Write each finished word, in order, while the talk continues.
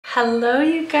Hello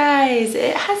you guys,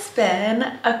 it has been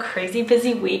a crazy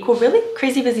busy week, well really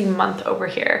crazy busy month over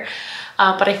here,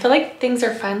 but I feel like things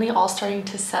are finally all starting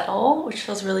to settle, which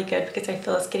feels really good because I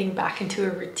feel it's getting back into a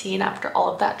routine after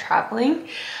all of that traveling.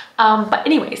 But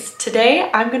anyways,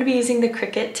 today I'm going to be using the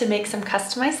Cricut to make some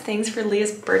customized things for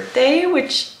Leah's birthday,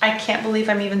 which I can't believe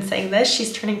I'm even saying this.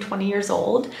 She's turning 20 years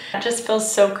old. That just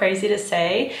feels so crazy to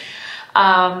say.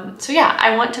 So yeah,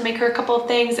 I want to make her a couple of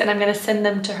things and I'm going to send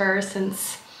them to her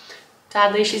since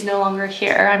sadly she's no longer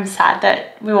here. I'm sad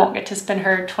that we won't get to spend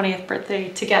her 20th birthday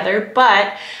together,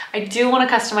 but I do want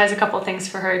to customize a couple of things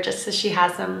for her just so she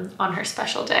has them on her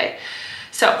special day.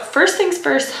 So first things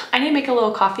first, I need to make a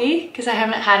little coffee because I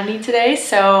haven't had any today.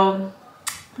 So I'm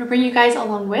gonna bring you guys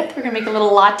along with. We're gonna make a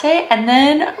little latte and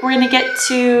then we're gonna get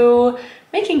to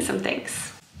making some things.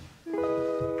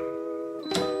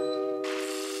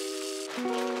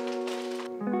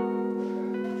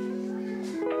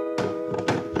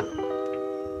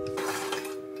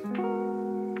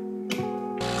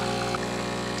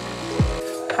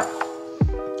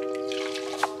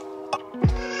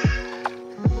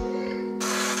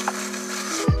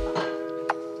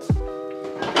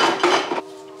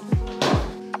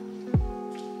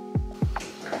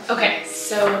 Okay,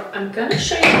 so I'm gonna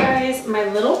show you guys my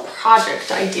little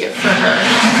project idea for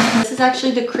her. This is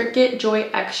actually the Cricut Joy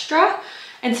Extra.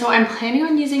 And so I'm planning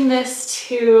on using this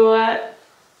to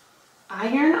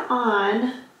iron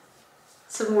on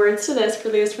some words to this for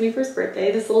Leah's 21st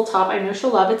birthday. This little top I know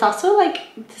she'll love. It's also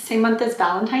like the same month as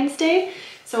Valentine's Day.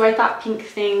 So I thought pink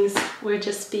things would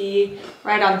just be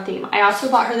right on theme. I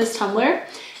also bought her this tumbler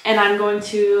and I'm going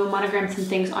to monogram some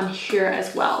things on here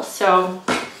as well. So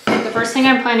the first thing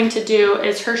I'm planning to do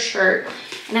is her shirt,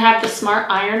 and I have the Smart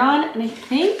Iron-On, and I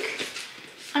think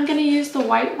I'm gonna use the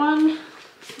white one.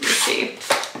 Let me see.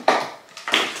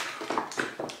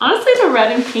 Honestly, the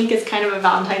red and pink is kind of a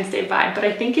Valentine's Day vibe, but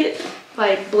I think it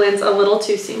like blends a little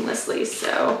too seamlessly,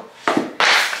 so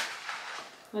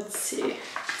let's see.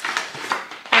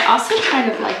 I also kind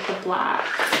of like the black,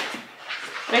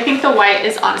 but I think the white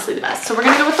is honestly the best. So we're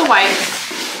gonna go with the white,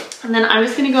 and then I'm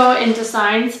just gonna go in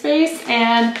Design Space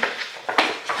and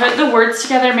put the words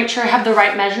together, make sure I have the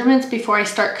right measurements before I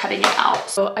start cutting it out.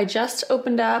 So I just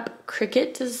opened up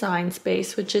Cricut Design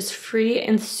Space, which is free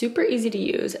and super easy to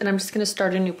use, and I'm just gonna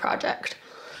start a new project.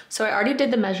 So I already did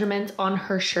the measurements on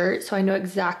her shirt, so I know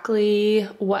exactly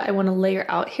what I wanna layer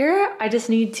out here. I just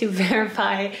need to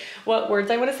verify what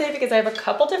words I wanna say because I have a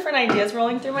couple different ideas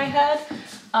rolling through my head.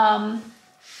 And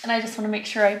I just wanna make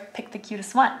sure I pick the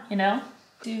cutest one, you know?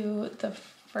 Do the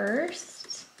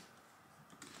first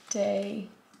day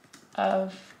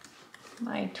of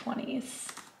my 20s.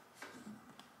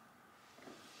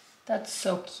 That's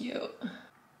so cute. I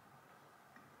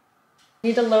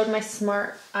need to load my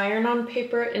Smart Iron-On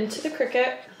paper into the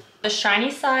Cricut. The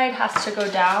shiny side has to go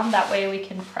down, that way we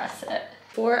can press it.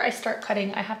 Before I start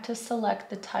cutting, I have to select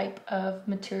the type of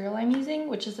material I'm using,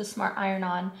 which is the Smart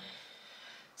Iron-On.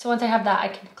 So once I have that, I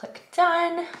can click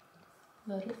done,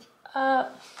 load it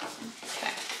up.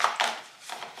 Okay.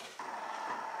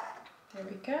 There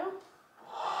we go.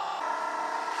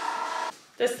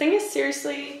 This thing is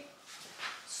seriously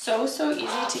so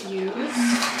easy to use.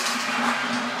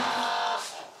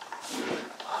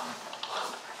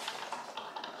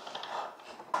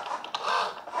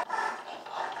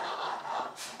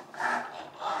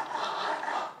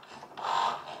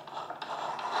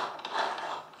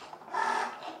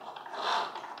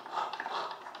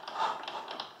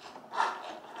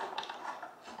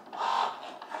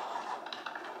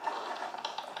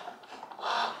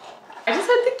 I just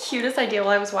had the cutest idea while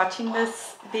I was watching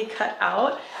this be cut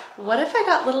out. What if I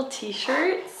got little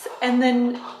t-shirts and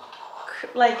then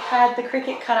like had the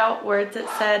Cricut cut out words that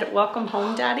said, "Welcome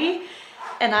home, Daddy,"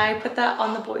 and I put that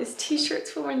on the boys'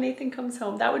 t-shirts for when Nathan comes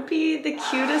home? That would be the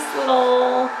cutest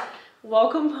little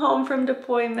welcome home from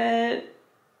deployment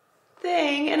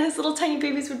thing, and his little tiny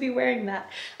babies would be wearing that.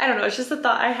 I don't know, it's just a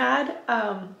thought I had.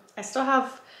 I still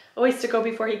have a ways to go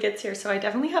before he gets here, so I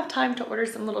definitely have time to order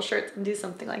some little shirts and do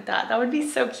something like that. That would be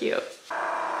so cute.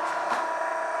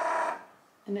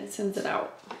 And it sends it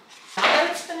out. Now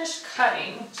that it's finished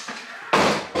cutting,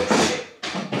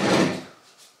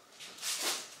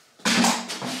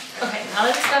 okay, now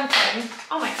that it's done cutting,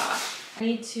 oh my gosh, I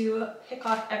need to pick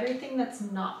off everything that's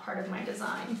not part of my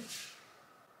design.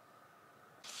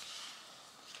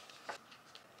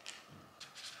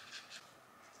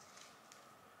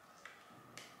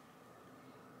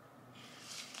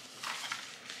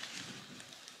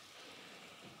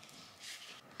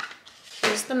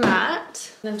 Here's the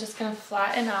mat. And I'm just gonna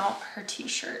flatten out her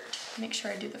t-shirt. Make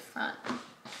sure I do the front.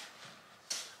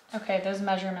 Okay, those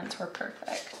measurements were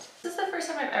perfect. This is the first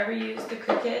time I've ever used the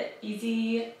Cricut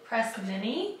Easy Press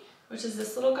Mini, which is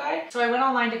this little guide. So I went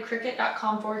online to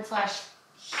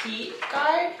cricut.com/heat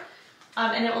guide,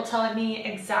 and it will tell me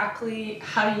exactly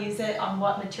how to use it on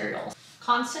what materials.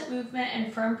 Constant movement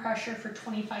and firm pressure for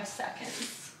 25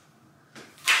 seconds.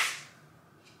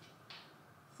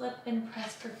 Flip and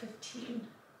press for 15.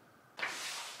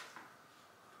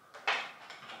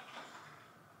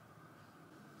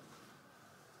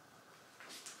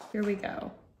 Here we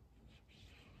go.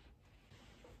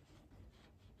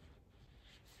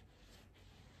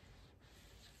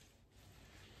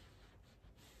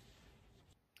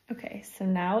 Okay, so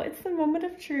now it's the moment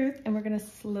of truth, and we're gonna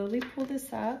slowly pull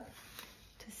this up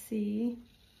to see.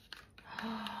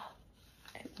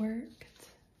 It worked.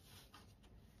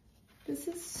 This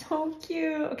is so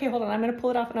cute. Okay, hold on, I'm gonna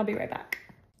pull it off and I'll be right back.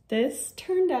 This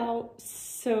turned out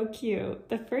so cute.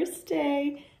 The first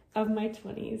day of my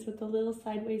 20s with a little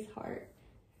sideways heart.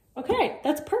 Okay,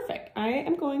 that's perfect. I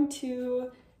am going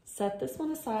to set this one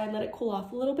aside, let it cool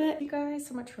off a little bit. Thank you guys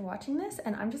so much for watching this,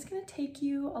 and I'm just gonna take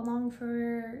you along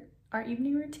for our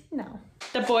evening routine now.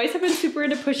 The boys have been super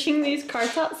into pushing these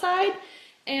carts outside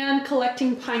and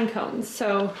collecting pine cones.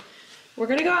 So we're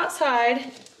gonna go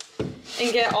outside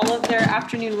and get all of their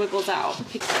afternoon wiggles out.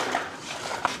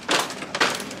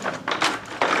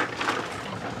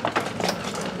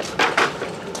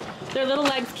 Their little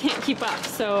legs can't keep up,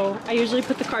 so I usually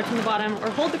put the carts on the bottom or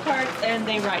hold the carts and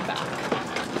they ride back.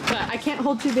 But I can't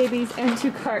hold two babies and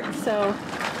two carts, so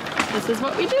this is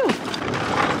what we do.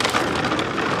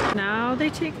 Now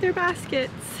they take their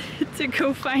baskets to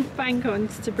go find pine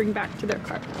cones to bring back to their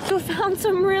cart. So found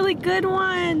some really good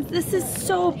ones. This is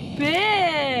so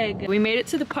big. We made it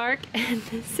to the park and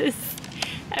this is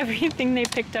everything they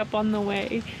picked up on the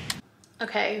way.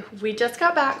 Okay, we just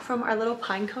got back from our little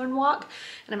pine cone walk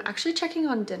and I'm actually checking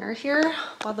on dinner here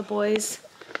while the boys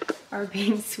are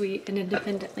being sweet and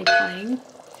independently playing.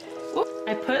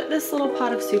 I put this little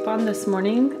pot of soup on this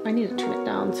morning. I need to turn it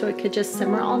down so it could just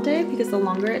simmer all day because the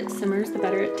longer it simmers, the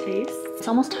better it tastes. It's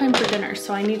almost time for dinner,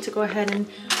 so I need to go ahead and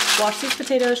wash these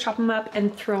potatoes, chop them up,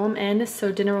 and throw them in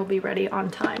so dinner will be ready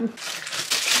on time.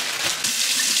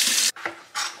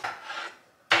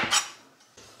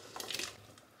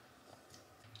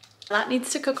 That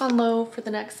needs to cook on low for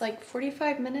the next like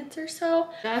 45 minutes or so.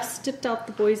 Just dipped out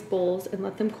the boys' bowls and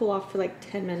let them cool off for like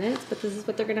 10 minutes, but this is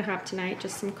what they're gonna have tonight.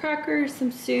 Just some crackers,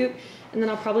 some soup, and then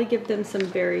I'll probably give them some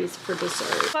berries for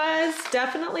dessert. It was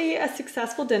definitely a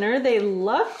successful dinner. They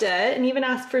loved it and even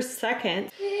asked for seconds.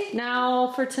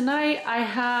 Now for tonight, I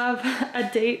have a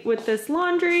date with this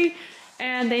laundry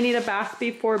and they need a bath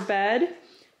before bed.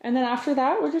 And then after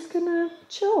that, we're just gonna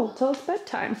chill till it's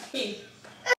bedtime.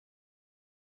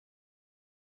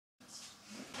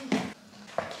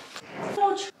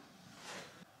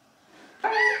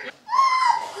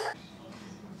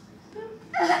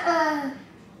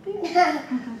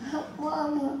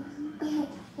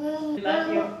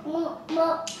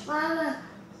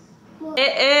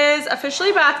 It is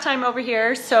officially bath time over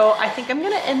here, so I think I'm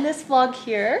gonna end this vlog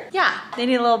here. Yeah, they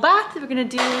need a little bath. We're gonna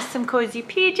do some cozy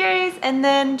PJs and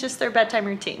then just their bedtime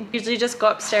routine. Usually just go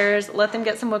upstairs, let them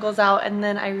get some wiggles out, and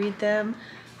then I read them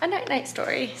a night-night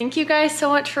story. Thank you guys so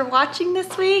much for watching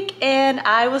this week, and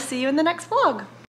I will see you in the next vlog.